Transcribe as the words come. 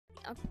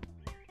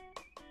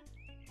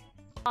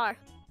Are.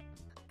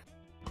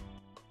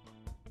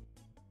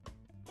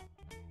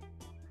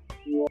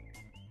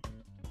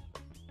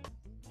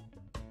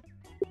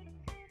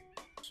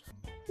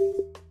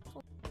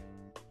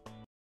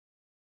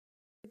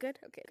 Good?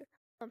 Okay, good.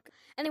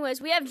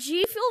 Anyways, we have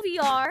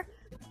gfuelvr.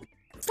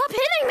 Stop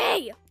hitting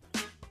me!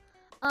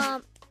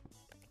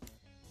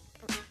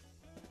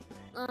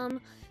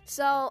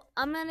 So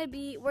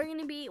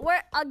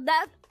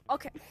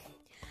okay.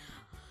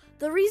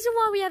 The reason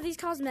why we have these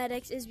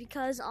cosmetics is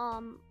because,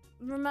 well,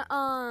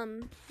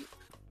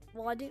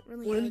 I didn't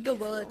really Where's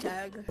Gorilla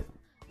Tag?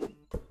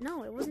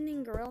 No, it wasn't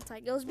in Gorilla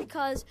Tag. It was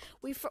because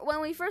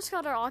when we first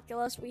got our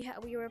Oculus, we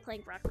were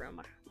playing Rec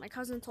Room. My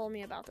cousin told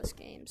me about this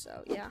game,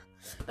 so yeah.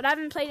 But I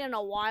haven't played it in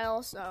a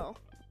while, so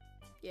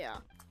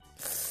yeah.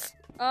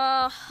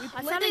 We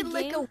played it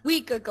like a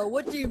week ago.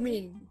 What do you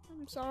mean?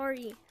 I'm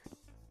sorry.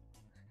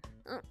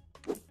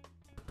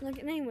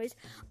 Anyways,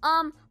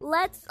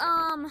 let's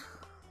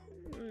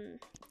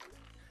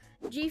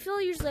G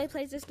Fuel usually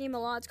plays this game a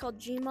lot. It's called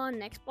Gmon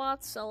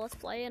Nextbots, so let's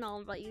play and I'll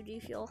invite you, G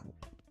Fuel.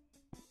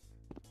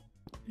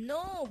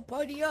 No,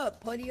 party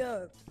up, party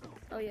up.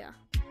 Oh yeah.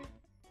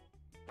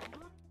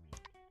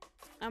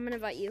 I'm gonna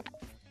invite you.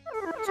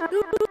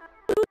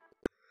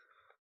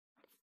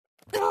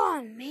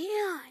 Oh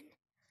man.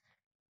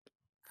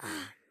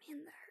 Ah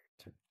man, that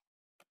hurt.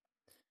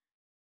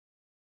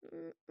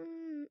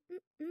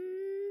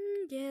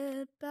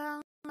 Get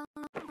bound.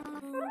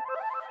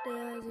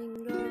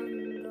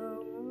 Doesn't go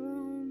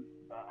home.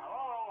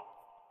 Hello?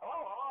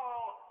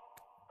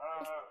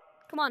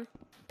 Come on,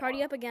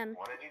 party up again.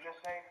 What did you just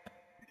say?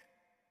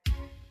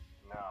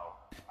 No,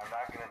 I'm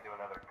not gonna do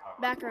another cover.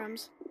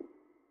 Backrooms.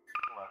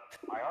 Look,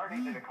 I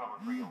already did a cover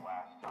for you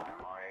last time,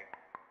 alright?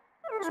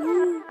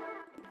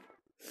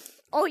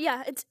 Oh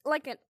yeah, it's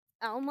like an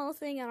Elmo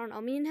thing. I don't know.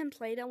 Me and him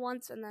played it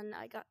once, and then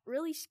I got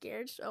really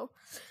scared. So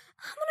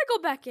I'm gonna go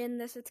back in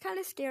this. It's kind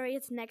of scary.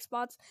 It's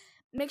Nextbots.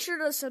 Make sure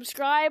to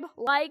subscribe,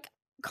 like,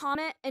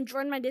 comment, and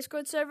join my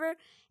Discord server.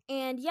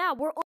 And yeah,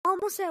 we're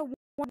almost at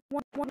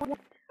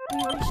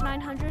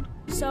 900.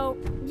 So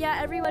yeah,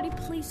 everybody,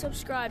 please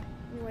subscribe.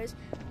 Anyways,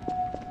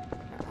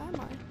 where am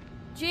I?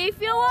 G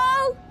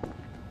Fuel,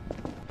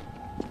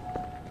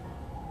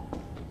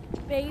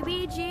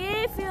 baby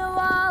G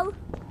Fuel,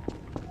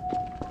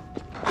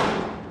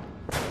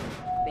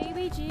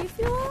 baby G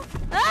Fuel.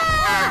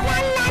 Ah! La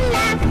la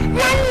la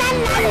la la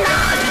la la.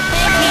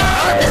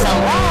 Leave us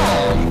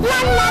alone. La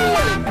la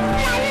la la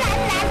la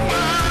la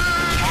la.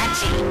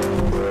 Catchy.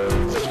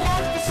 He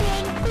loves to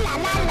sing la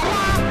la la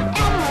la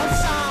Elmo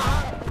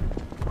song.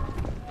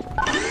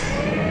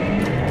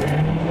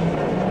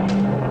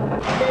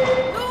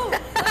 No,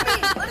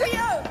 let me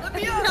out, let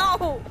me out.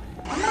 No.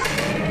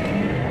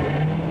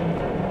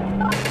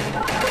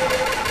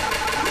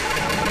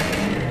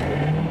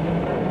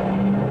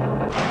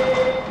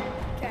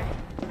 Okay.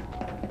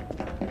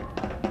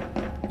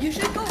 You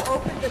should go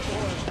open the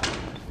door.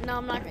 No,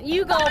 I'm not gonna.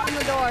 You go open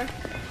the door.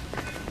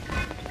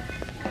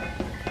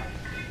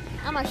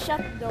 I'm gonna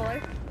shut the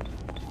door.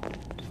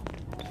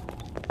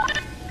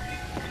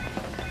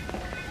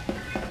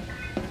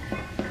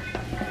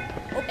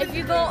 If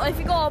you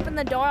go open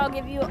the door, I'll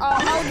give you.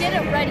 I'll get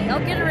it ready. I'll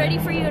get it ready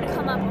for you to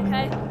come up.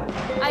 Okay?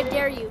 I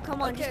dare you.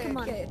 Come on, just come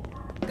on. Okay.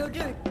 Go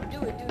do it.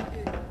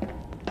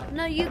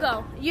 No, you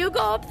go. You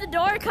go up the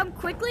door. Come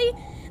quickly,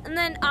 and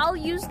then I'll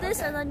use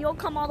this, and then you'll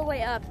come all the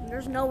way up. And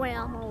there's no way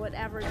Elmo would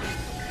ever do it.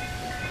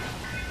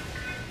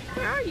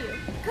 Where are you?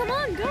 Come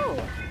on, go.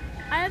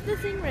 I have the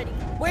thing ready.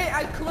 Wait,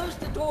 I closed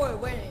the door,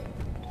 wait.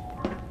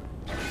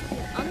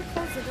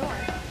 Unclose the door.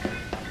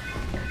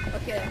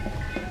 Okay.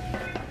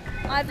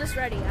 I have this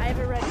ready. I have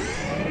it ready.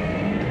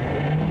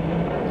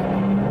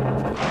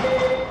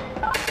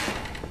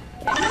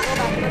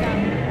 Okay, go down.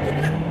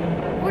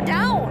 We're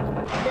down.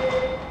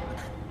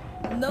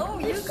 No,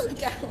 you go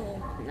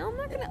down. No, I'm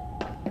not gonna.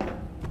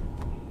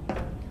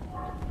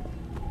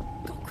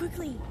 Go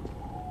quickly.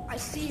 I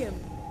see him.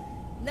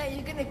 No,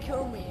 you're gonna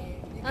kill me.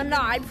 I'm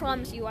not. I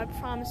promise you. I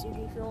promise you,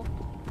 G-Fuel.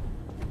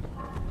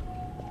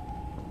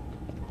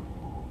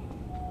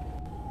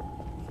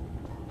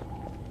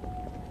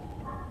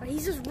 But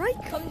he's just right.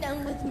 Come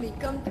down with me.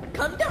 Come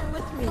down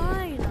with me.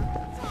 Fine.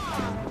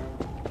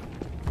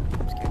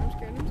 I'm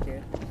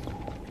scared.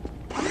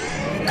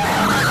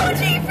 No,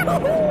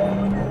 G-Fuel!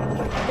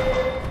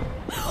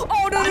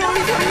 Oh no,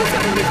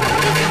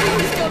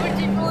 he's coming,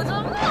 G-Fuel.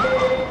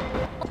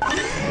 I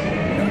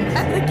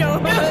have to go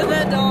out of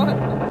that door.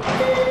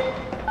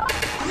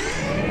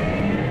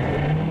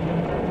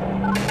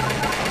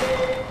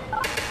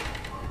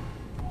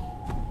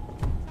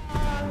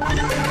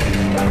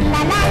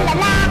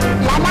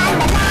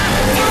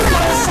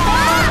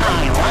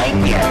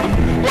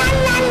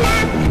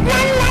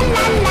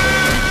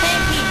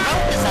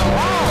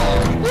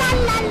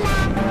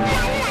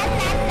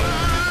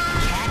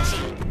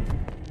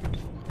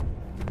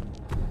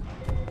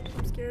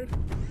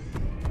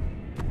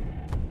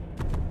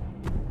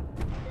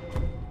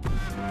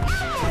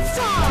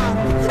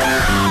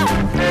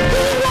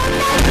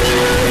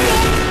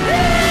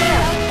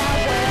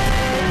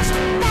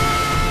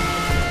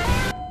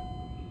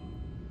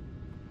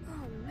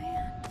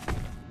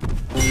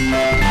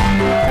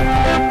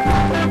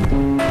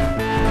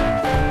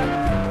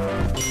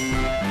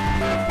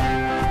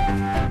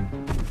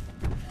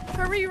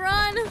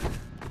 rerun.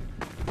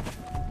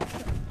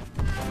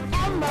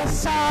 Elmo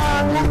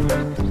song.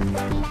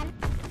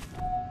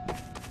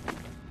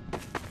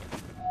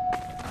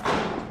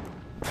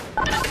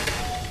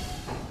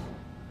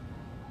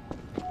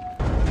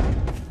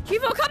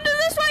 Chivo, come to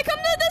this way!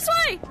 Come to this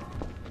way!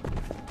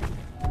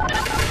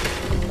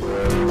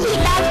 He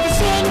loves to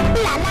sing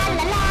la la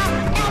la la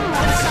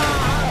Elmo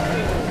song.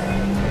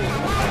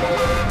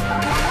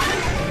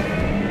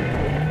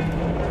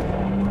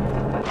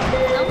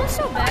 Elmo's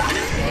so bad in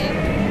this game.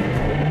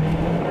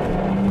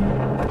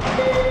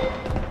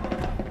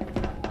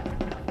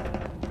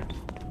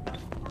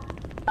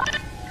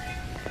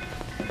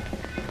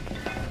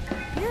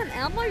 Man,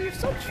 Elmo, you're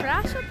so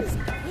trash at this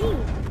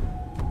game.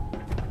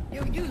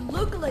 Yo, you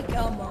look like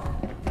Elmo.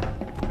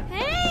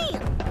 Hey!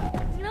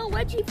 You know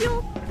what,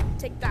 Chivo?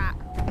 Take that.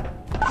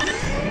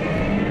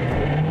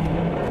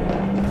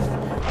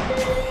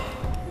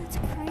 That's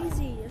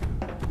crazy.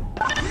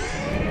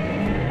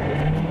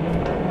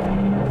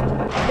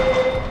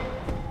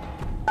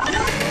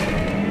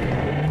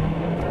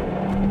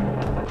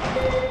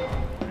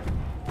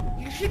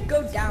 You should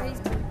go down.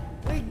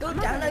 Wait, go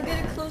down. I'm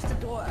gonna close the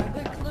door. I'm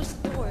gonna close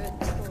the door.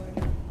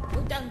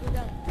 Go down, go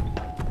down.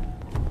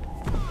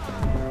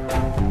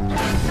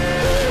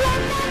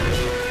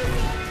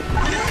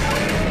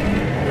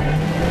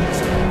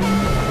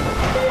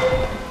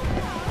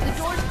 The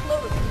door's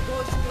closed. The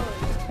door's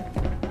closed.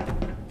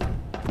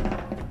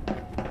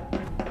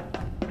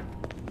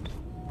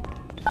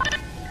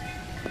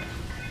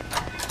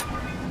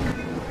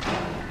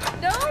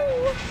 No!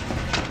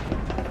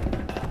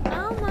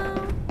 Elmo.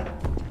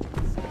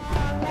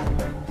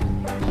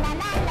 La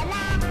la la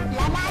la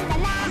la la la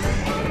la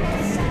Elmo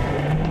song.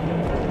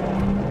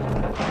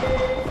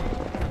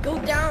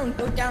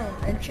 Go down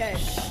and check.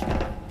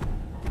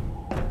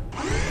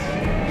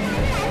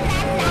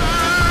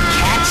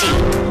 Catchy.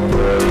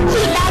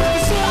 He loves to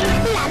sing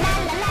la la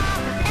la la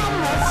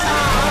Elmo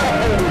song.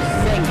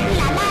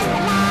 La la la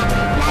la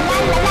la la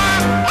la la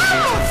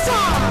Elmo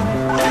song.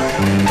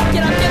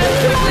 Get up,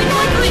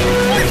 quickly,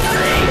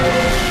 quickly!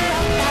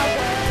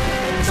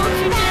 Don't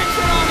you dare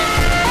turn on it!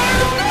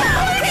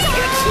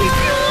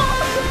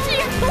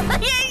 I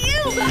hate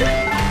you! I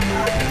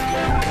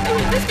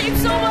hate this game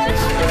so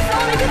much! It's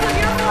all because of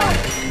your fault!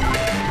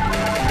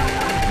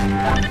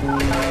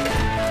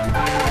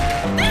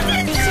 This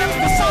is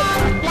the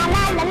song la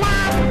la la la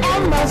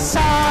Elmo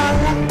song.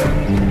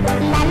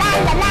 La la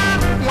la la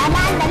la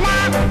la la la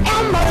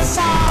Elmo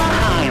song.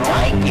 I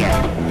like it.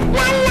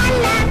 La la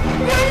la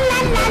la la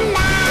la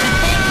la.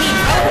 He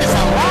wrote this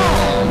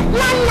alone.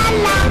 La la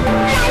la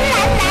la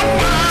la la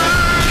la.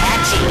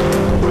 Catchy.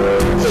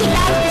 He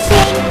loves to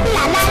sing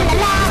la la la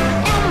la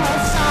Elmo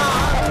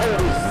song.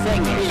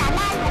 Sing it. La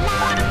la la la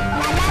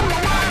la la la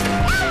la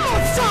Elmo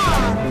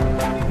song.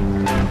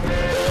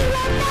 He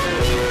wrote the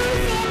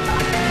music. He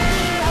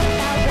wrote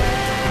the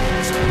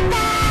words.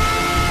 The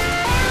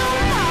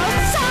Elmo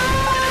song.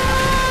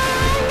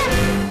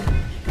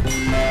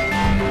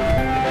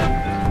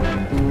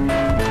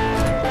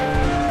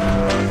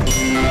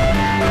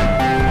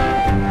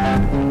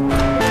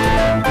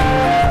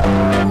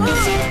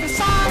 This is the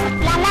song,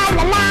 la la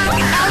la la,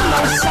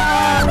 Elmo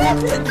song.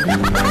 La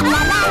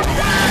la la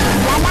la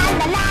la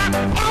la la,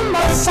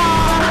 Elmo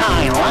song.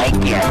 I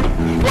like it.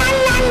 La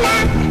la la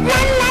la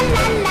la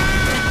la la.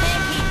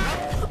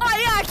 I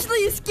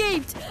actually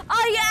escaped!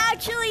 I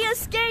actually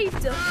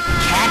escaped!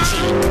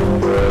 Catchy.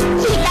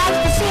 He loves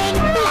to sing,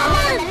 la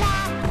la la la,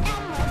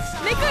 Elmo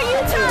song. Make a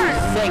U-turn!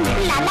 Sing it.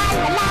 La la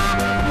la la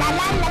la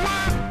la la la.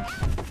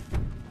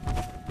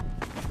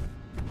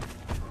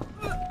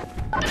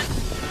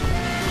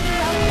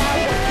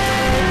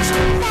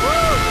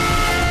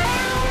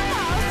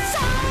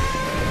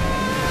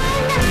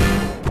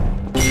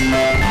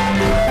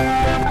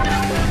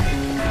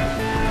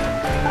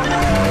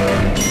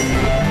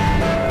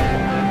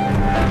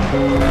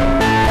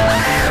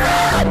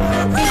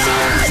 This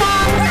is the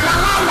song, la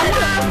la la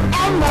la,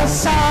 Elmo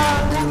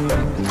song.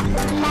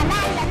 La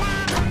la la la,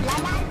 la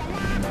la la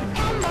la,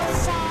 Elmo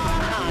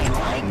song. I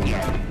like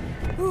it.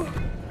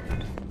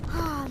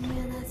 Ah,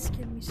 man, that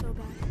scared me so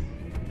bad.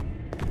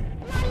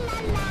 La la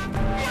la,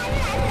 la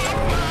la la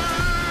la.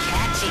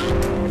 Catchy.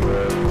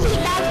 He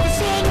loves to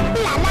sing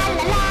la la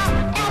la la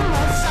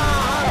Elmo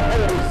song.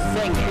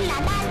 Sing it. La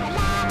la la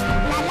la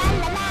la la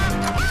la la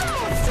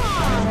Elmo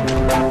song.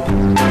 He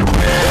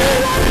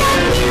wrote the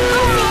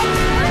music.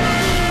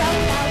 He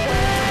wrote the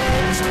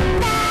words.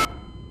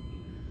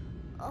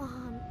 Oh,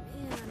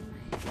 man.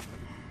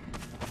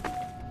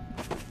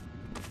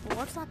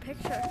 What's that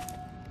picture?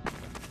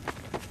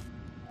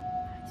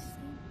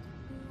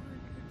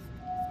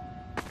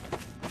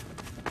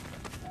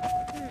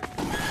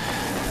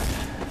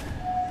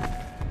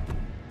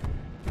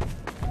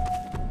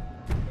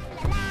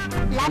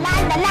 La la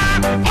la la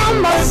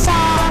Elmo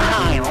song.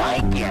 I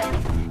like it.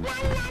 La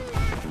la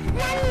la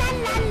la la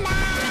la la.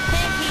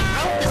 He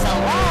wrote this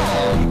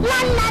alone. La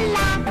la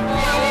la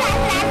la la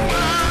la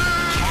la.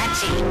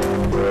 Catchy.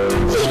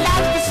 He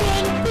loves to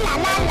sing la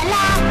la la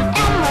la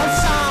Elmo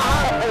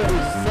song.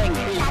 Sing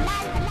it. La la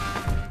la la.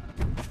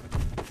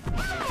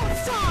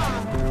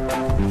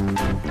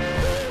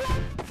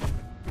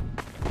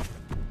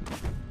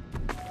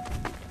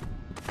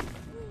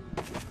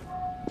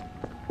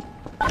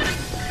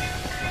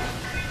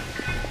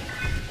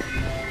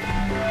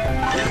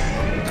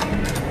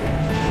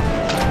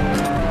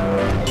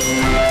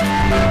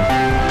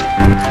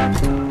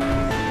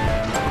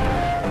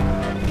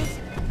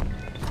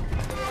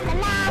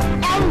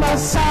 Elmo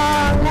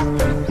song.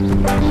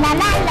 La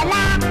la la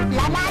la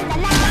la la la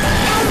la.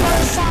 Elmo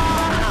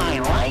song. I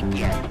like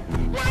it.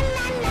 La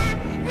la la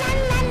la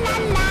la la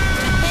la.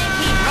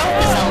 He wrote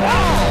this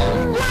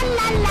alone. La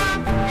la la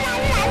la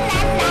la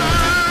la la.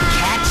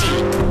 Catchy.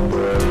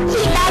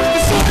 He loves to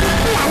sing.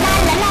 La la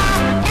la la.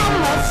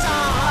 Elmo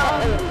song.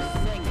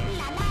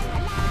 La la la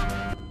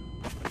la.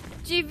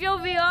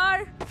 gfuelvr.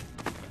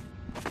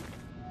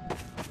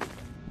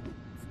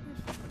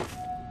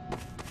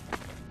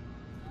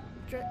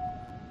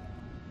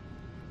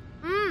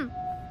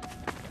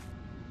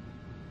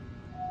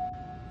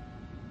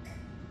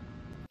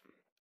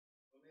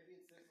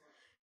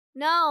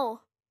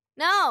 No.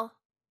 No.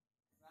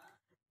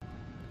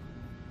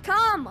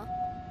 Come.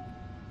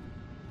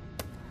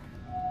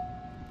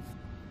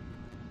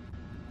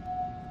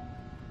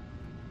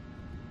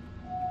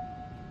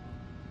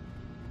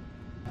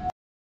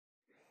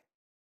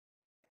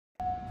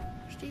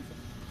 Steve.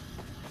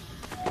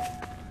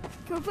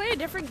 Can we play a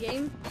different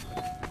game?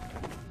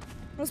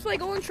 Let's play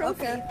Golden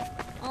Trophy. Okay.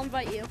 I'll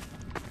invite you.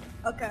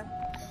 Okay.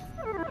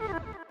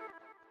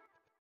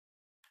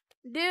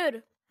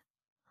 Dude.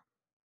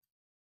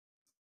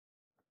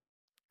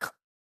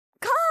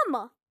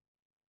 Come!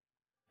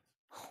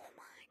 Oh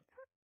my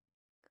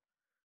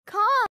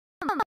god.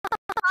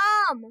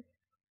 Come!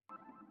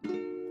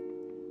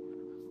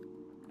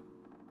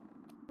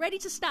 Ready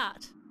to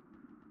start.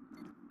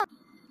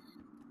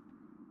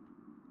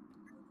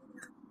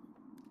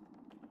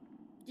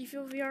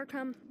 gfuelvr,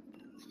 come.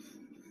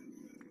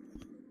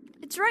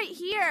 It's right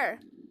here!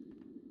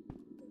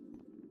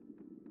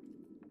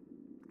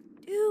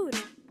 Dude!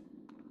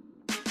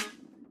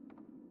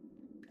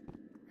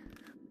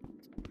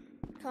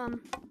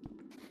 Come.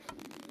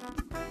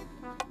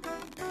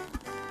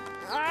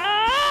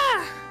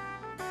 Ah!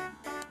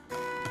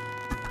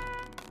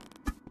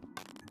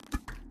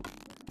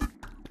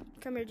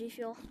 Come here,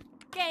 gfuel.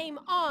 Game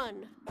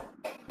on.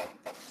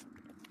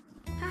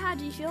 Haha,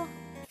 gfuel.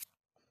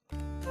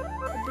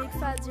 A big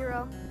fat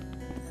 0.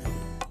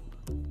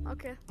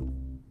 Okay.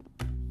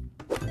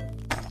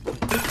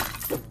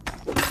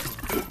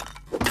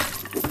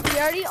 We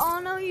already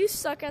all know you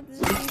suck at this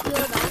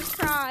gfuel. Don't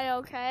cry,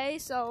 okay?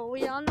 So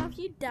we all know if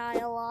you die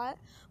a lot.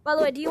 By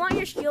the way, do you want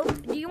your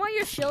shield? Do you want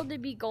your shield to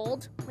be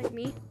gold, like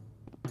me?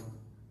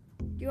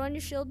 Do you want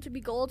your shield to be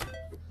gold?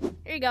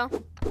 Here you go.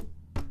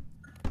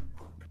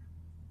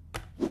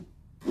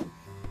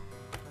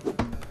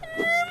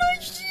 My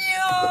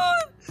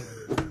shield!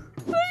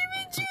 Why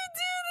would you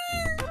do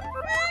that?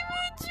 Why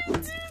would you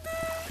do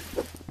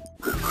that?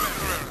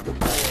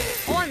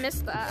 Oh, I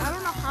missed that. I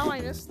don't know how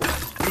I missed that.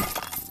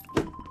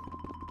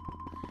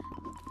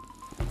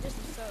 This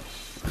is so.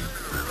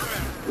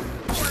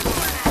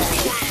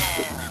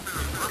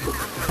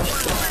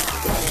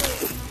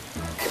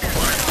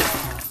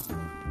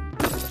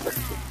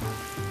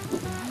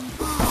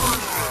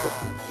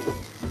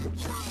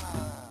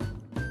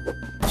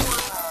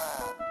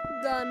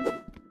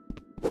 Done.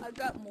 I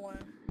got more.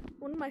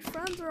 One of my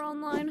friends are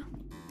online.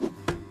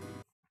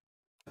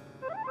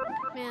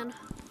 Man.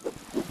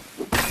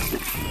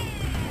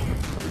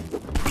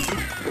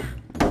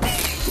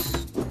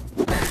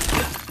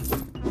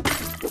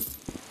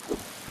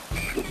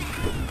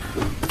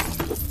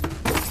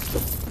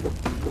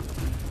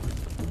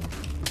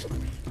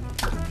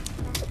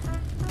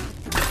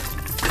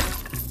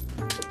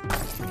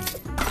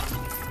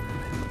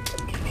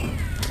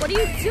 What are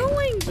you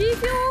doing,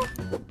 gfuel?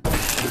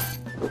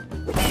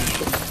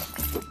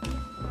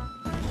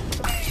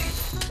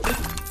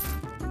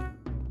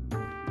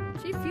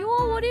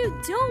 gfuel, what are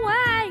you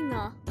doing?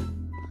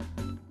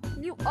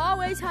 You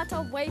always have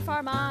to wait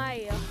for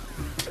my.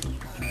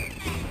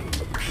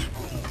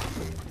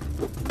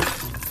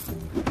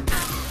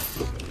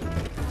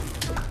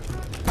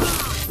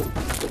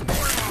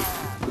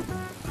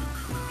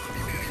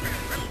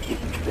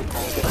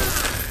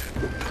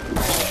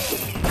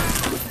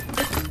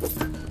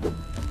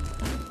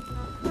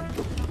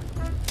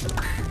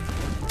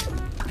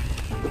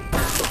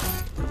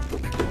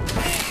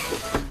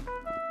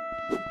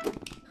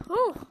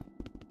 Whew.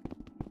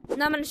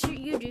 Now I'm gonna shoot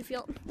you,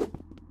 gfuel.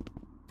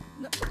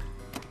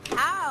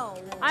 How?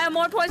 I have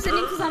more points than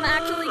you because I'm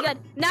actually good.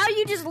 Now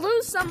you just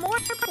lose some more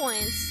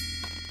points.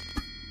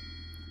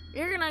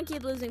 You're gonna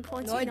keep losing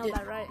points, No, you I know didn't.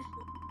 that, right?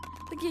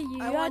 Look at you,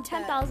 you I had want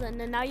that.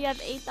 10,000 and now you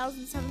have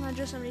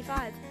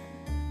 8,775.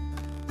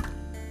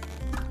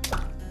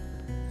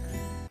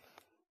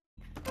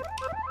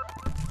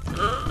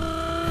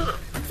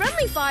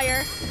 Friendly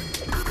fire.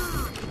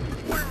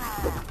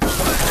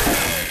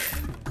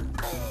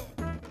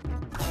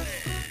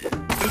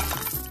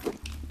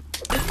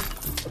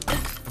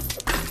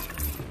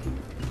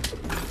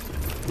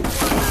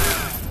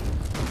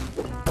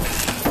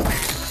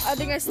 I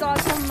think I still have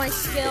some of my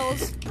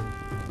skills.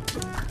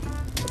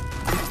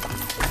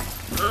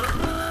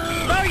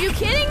 Bro, are you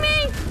kidding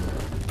me?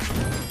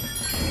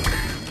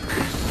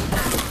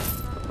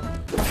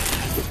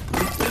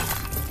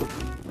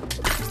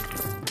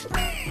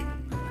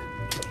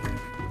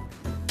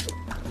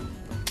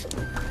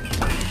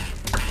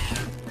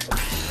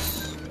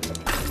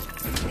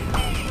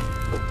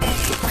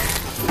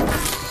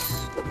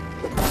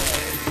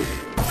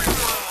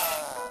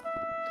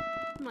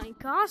 My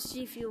gosh,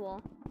 G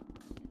Fuel.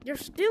 You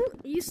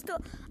still,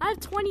 I have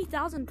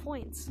 20,000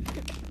 points.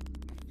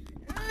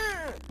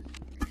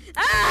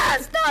 Ah,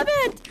 stop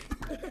it!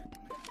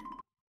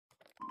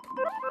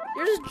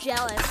 You're just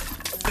jealous.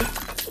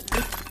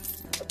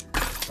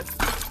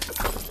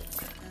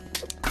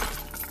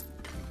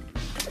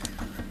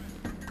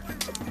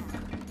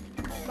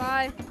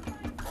 Bye.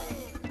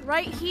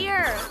 Right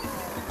here.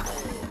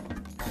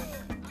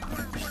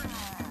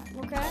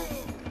 Okay.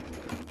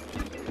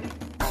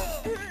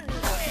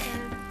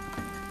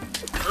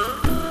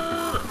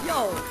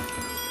 Yo.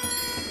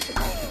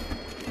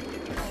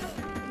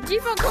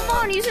 Gfo, come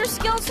on, use your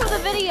skills for the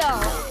video.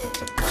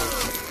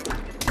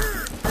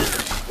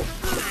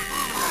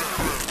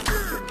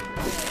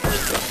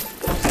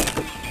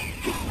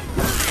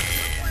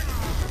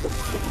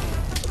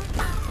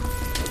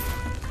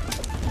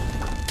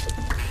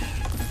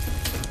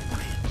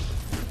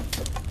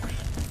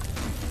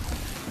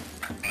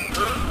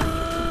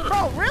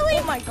 Bro, really?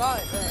 Oh my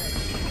god.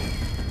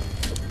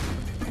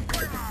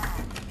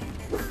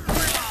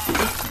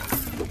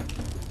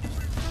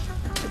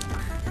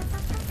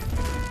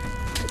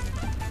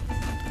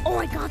 Oh,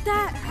 I got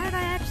that? How did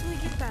I actually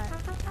get that?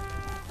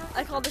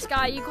 I called this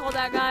guy, you called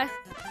that guy.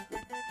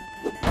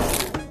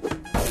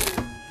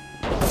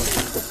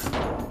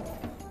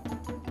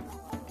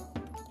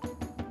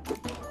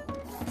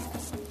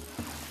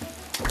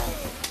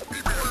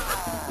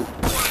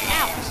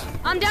 Ouch.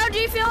 I'm down,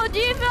 G-Fuel,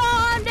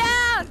 I'm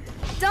down!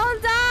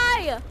 Don't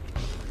die!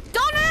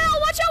 Don't, no,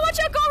 watch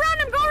out, go around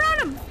him, go around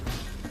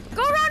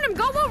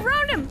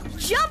him!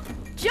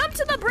 Jump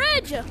to the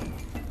bridge!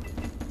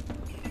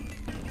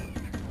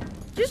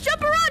 Just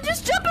jump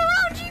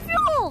around,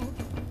 G-Fuel!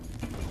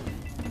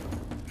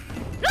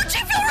 No,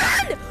 G-Fuel,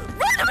 run!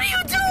 Run, what are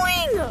you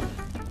doing?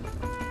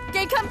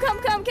 Okay,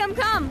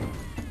 come.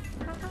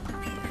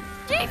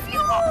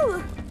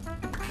 G-Fuel!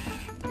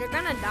 You're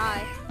gonna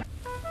die.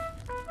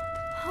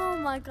 Oh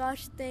my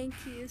gosh, thank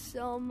you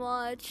so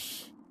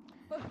much.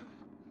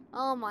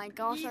 Oh my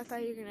gosh, I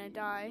thought you were gonna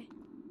die.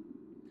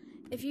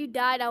 If you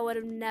died, I would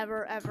have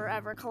never,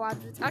 ever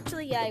collapsed.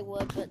 Actually, yeah, I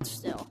would, but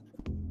still.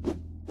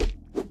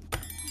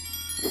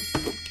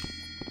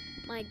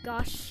 My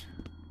gosh.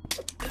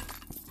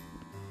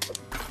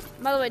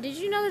 By the way, did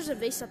you know there's a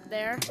base up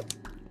there?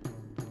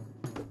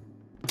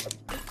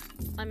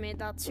 I made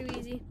that too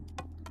easy.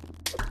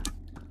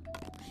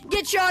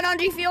 Get shot on,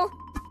 G-Fuel!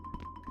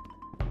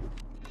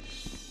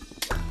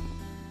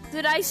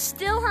 Dude, I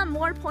still have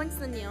more points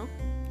than you.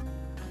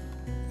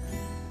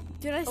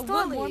 Dude, I still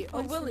have more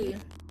points than you.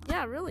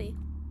 Yeah, really.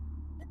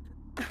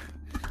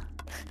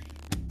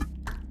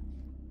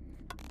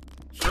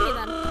 Shoot me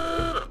then.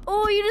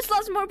 Oh, you just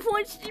lost more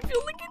points,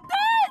 G-Fuel. Look at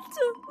that!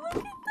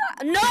 Look at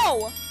that!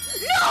 No!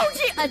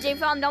 No,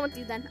 G-Fuel, I'm done with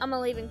you then. I'm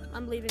leaving.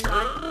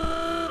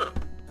 Bye.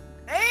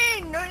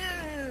 Hey, no.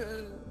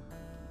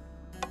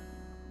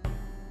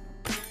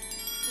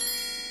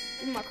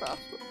 Give me my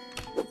crossbow.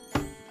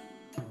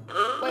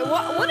 Wait,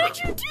 what did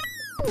you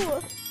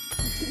do?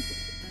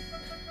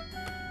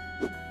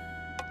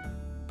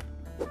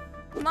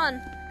 Come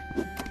on.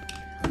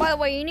 By the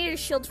way, you need a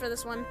shield for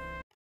this one.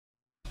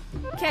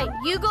 Okay,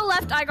 you go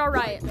left, I go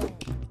right.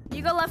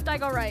 You go left, I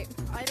go right.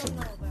 I don't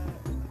know that.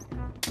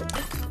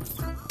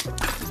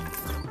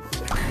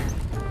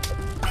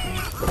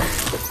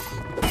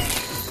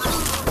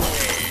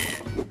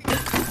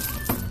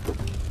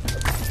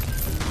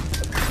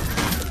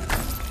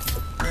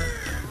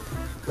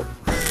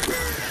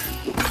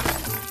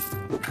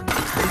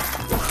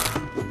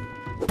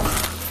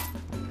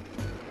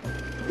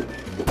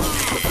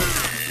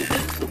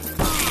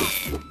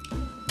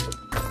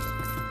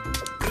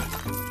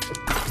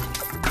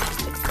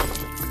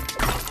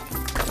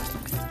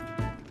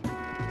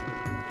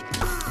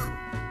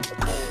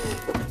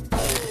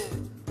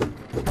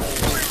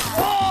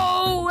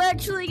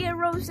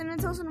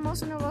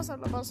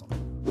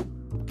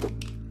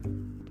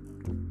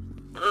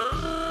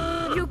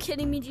 Are you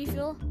kidding me,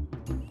 G-Fuel?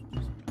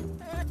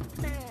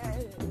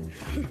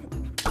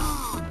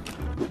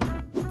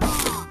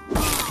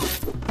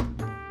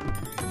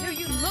 Yo,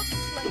 you look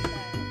like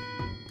that.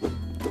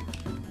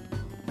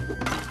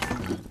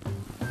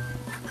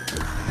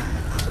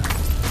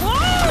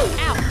 Whoa!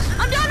 Ouch!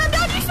 I'm down,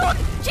 G-Fuel!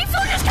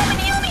 G-Fuel, just come and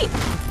heal me!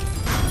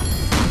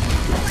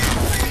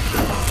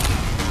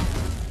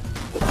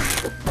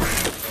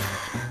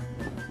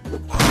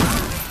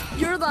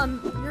 You're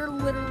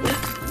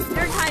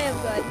kind of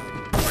good.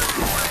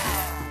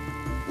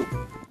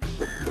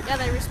 Yeah,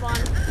 they respawn.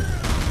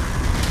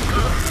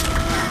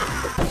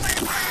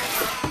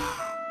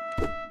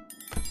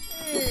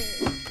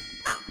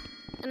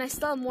 and I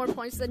still have more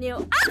points than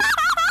you.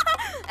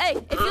 Hey,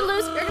 if you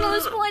lose, you're gonna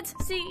lose points.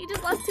 See, you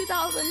just lost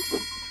 2,000.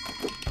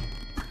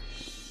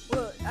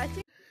 Well, I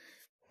think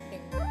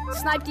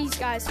Snipe these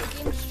guys. the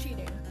game's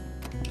cheating.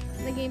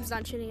 The game's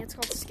not cheating. It's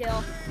called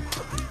skill.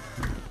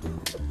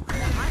 I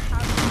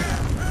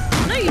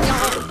have No, you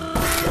don't.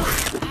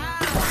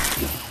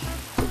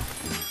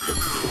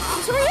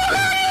 Sorry.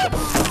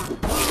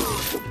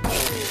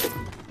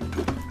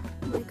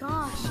 Oh my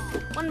gosh.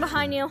 One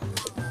behind you.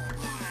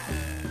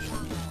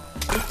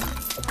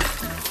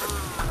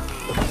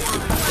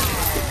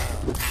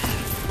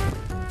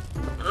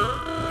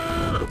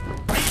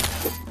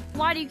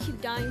 Why do you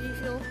keep dying, do you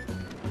feel?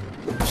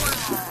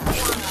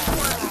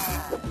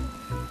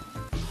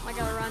 I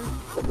gotta run.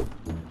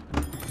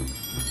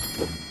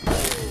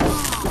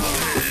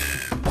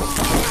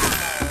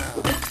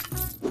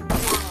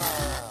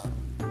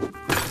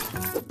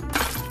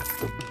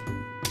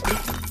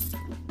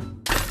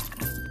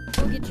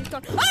 We'll get you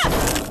caught. Ah!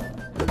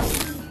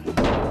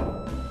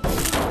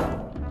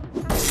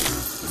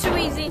 Too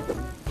easy.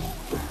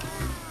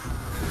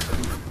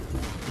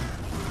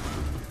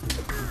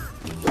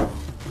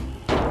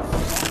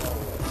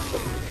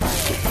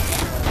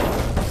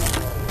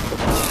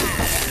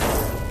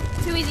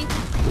 Too easy.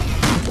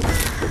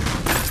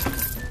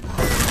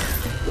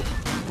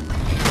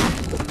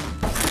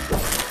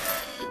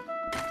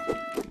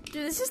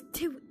 Dude, this is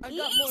too I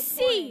got more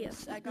easy.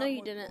 points. I got No, you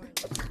more didn't.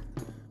 points.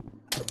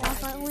 Oh,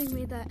 if I only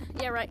made that.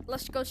 Yeah, right.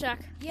 Let's go check.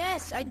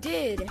 Yes, I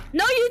did.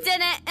 No, you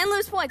didn't. And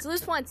lose points.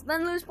 Lose points.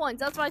 Then lose points.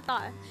 That's what I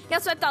thought.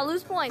 That's what I thought.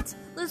 Lose points.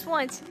 Lose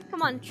points.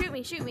 Come on. Shoot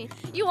me. Shoot me.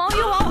 You won't.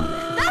 You won't.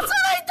 That's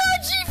what I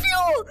thought,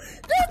 G-Fuel.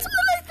 That's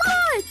what I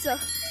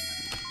thought.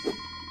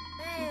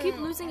 You keep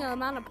losing an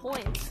amount of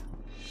points.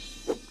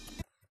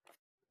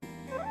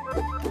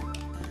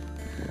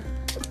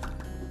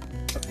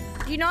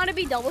 Do you know how to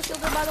be double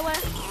shielded, by the way?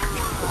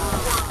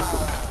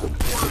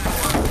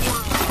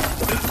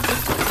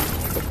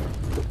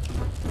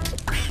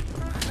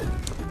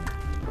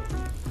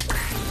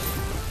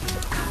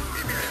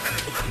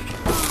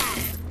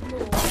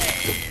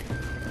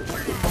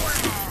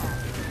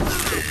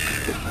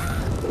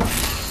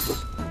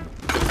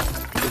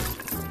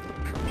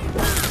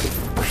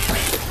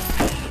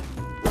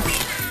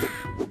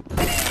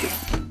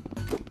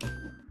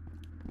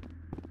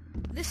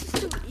 This is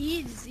too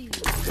easy.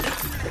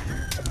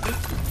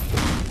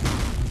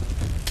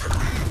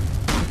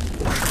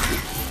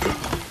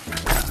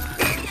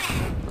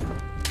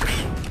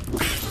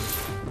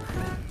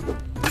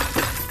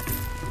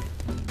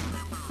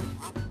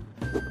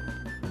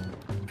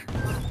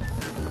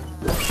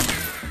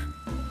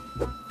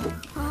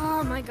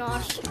 Oh my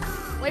gosh.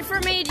 Wait for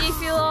me,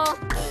 G-Fuel.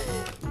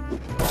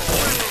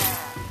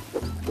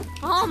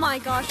 Oh my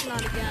gosh,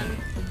 not again.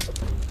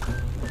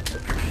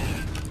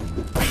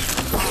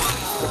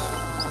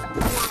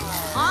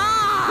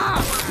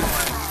 Ah!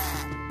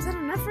 Is that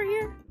enough for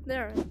here?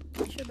 There.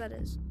 I'm sure that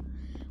is.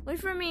 Wait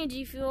for me,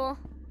 G-Fuel.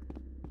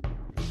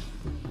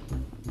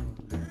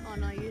 Oh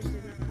no, you just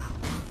didn't.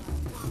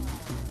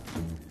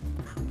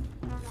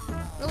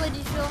 Really,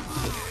 G-Fuel?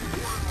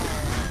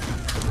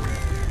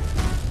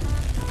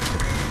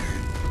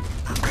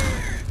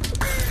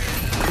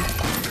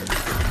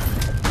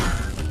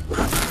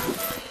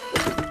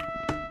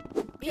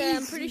 Okay,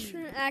 I'm pretty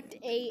sure Act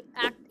 8.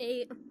 Act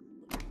 8.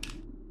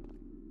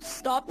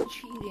 Stop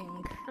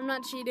cheating. I'm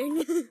not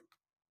cheating.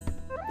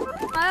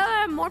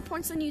 I have more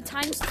points than you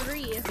times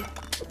 3.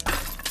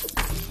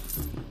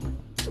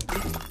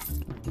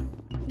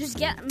 Just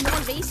get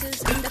more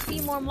vases and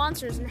defeat more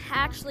monsters and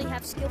actually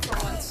have skill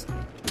for once.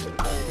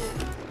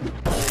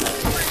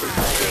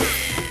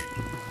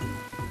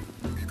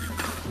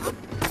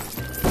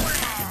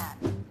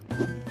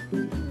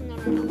 No.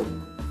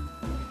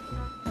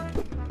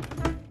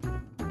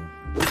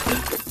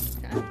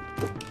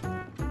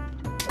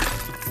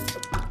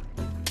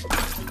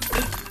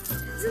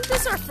 Isn't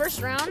this our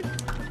first round?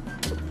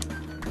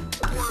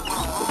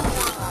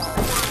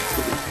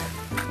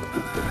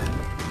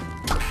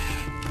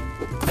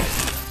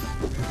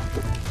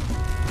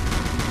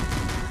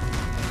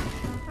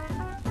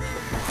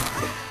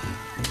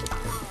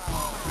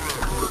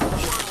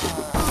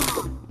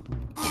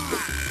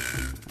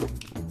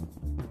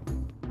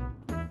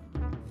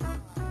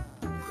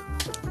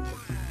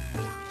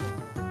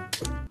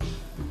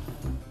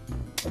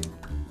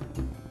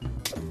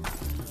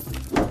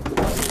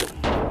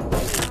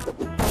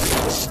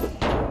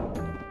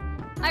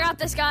 I got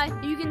this guy.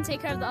 You can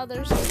take care of the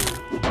others. Too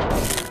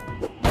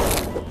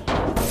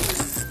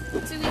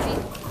easy.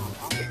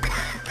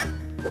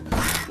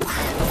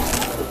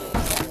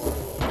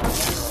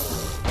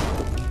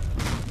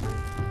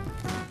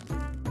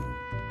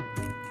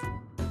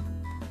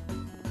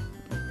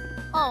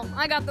 Oh,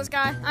 I got this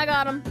guy. I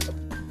got him.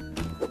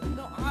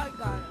 No, I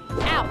got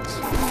it.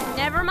 Ouch.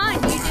 Never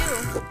mind, you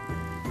do.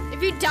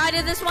 If you die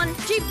to this one,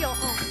 G-Fuel.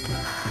 Oh.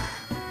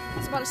 I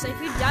was about to say,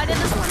 if you die to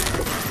this one.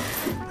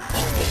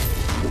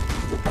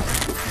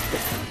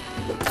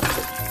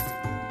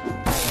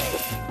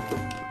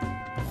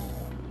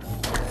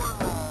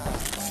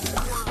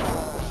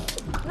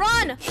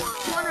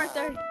 One right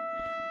there.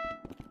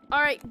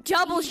 Alright,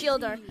 double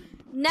shielder.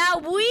 Now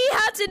we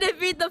have to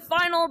defeat the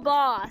final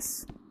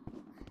boss.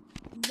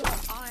 No,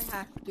 I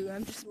have to.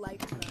 I'm just like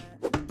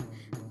that.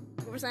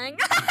 What we're saying?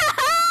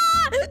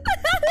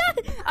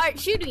 Alright,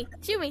 shoot me.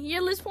 Shoot me.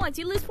 You lose points.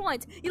 You lose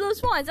points. You lose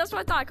points. That's what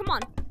I thought. Come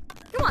on.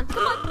 Come on.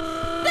 Come on.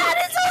 That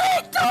is how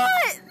I do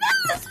it! That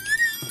is...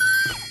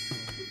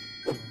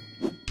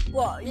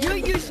 Well, you're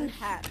using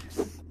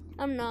hacks.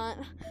 I'm not.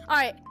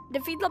 Alright,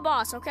 defeat the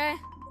boss, okay?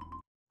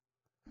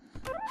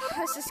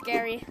 This is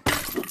scary.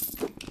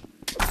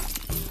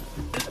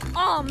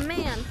 Oh,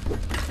 man.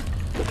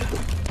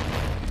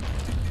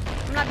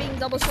 I'm not being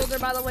double shoulder,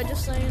 by the way,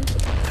 just saying.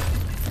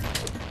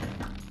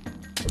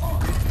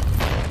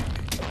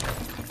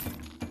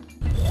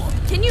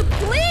 Can you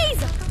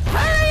please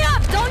hurry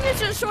up? Don't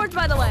use your swords,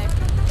 by the way.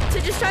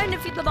 To just try and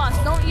defeat the boss.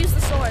 Don't use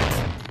the swords.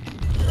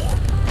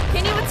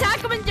 Can you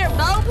attack him with your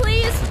bow,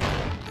 please?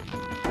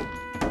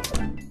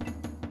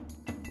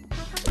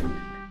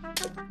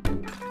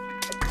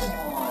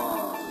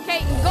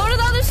 Okay, go to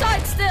the other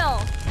side still.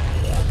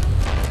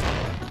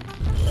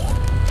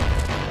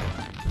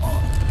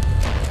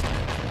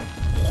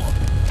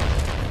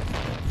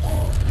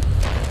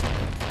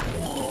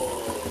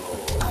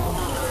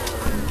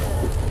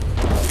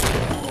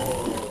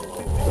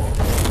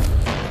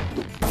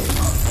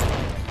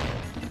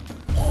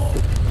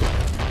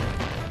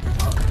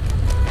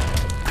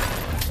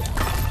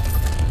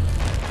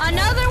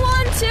 Another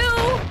one too,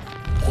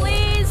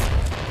 please.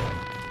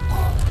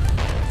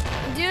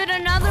 Dude,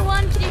 another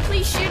one. Can you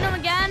please shoot him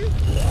again?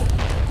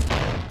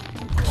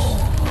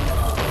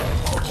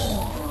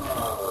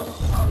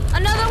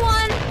 Another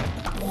one.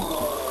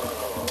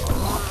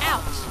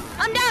 Ouch.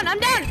 I'm down. I'm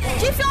down.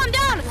 G-Fuel, I'm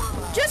down.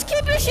 Just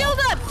keep your shield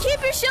up.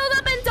 Keep your shield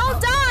up and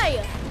don't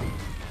die.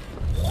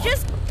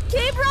 Just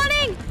keep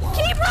running.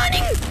 Keep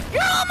running.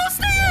 You're almost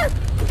there.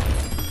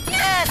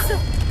 Yes.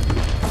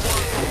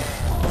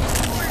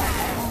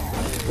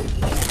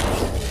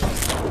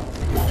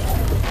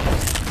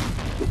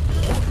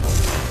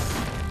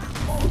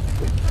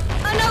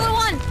 Another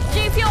one!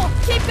 G-Fuel,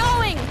 keep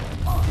going!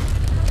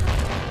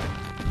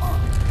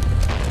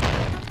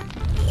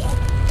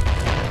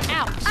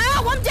 Ow.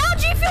 Ow, I'm down,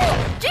 G-Fuel!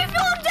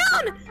 G-Fuel, I'm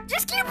down!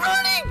 Just keep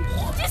running!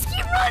 Just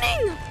keep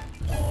running!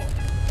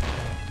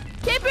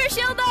 Keep your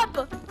shield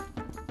up!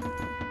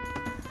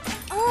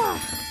 Oh.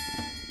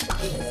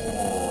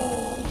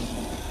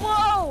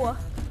 Whoa!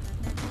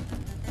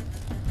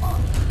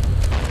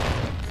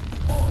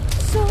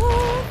 So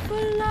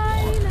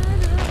flying.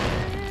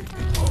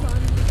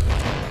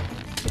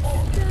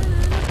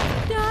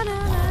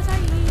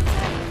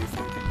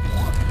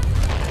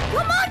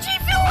 Come on,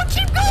 G-Fuel,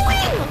 keep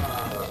going!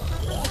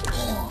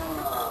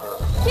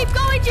 Keep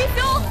going,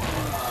 G-Fuel!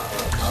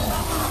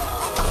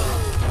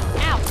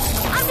 Ow.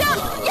 I'm down!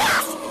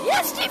 Yes!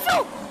 Yes,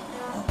 G-Fuel!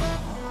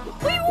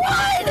 We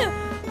won!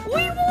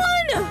 We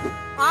won!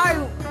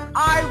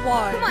 I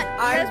won. Come on, I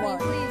press me, won.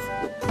 please.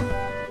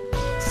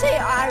 Say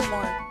I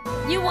won.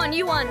 You won,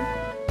 you won.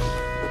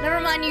 Never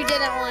mind, you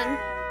didn't win.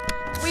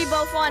 We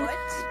both won. What?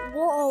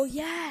 Whoa,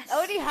 yes. I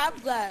already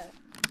have that.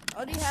 I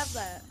already have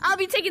that. I'll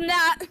be taking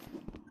that.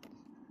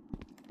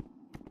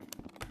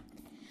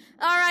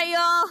 Alright,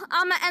 y'all.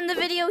 I'm gonna end the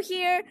video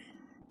here.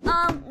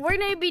 We're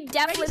gonna be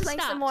definitely playing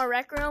some more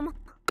Rec Room.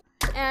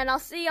 And I'll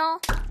see y'all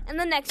in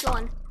the next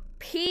one.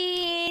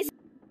 Peace.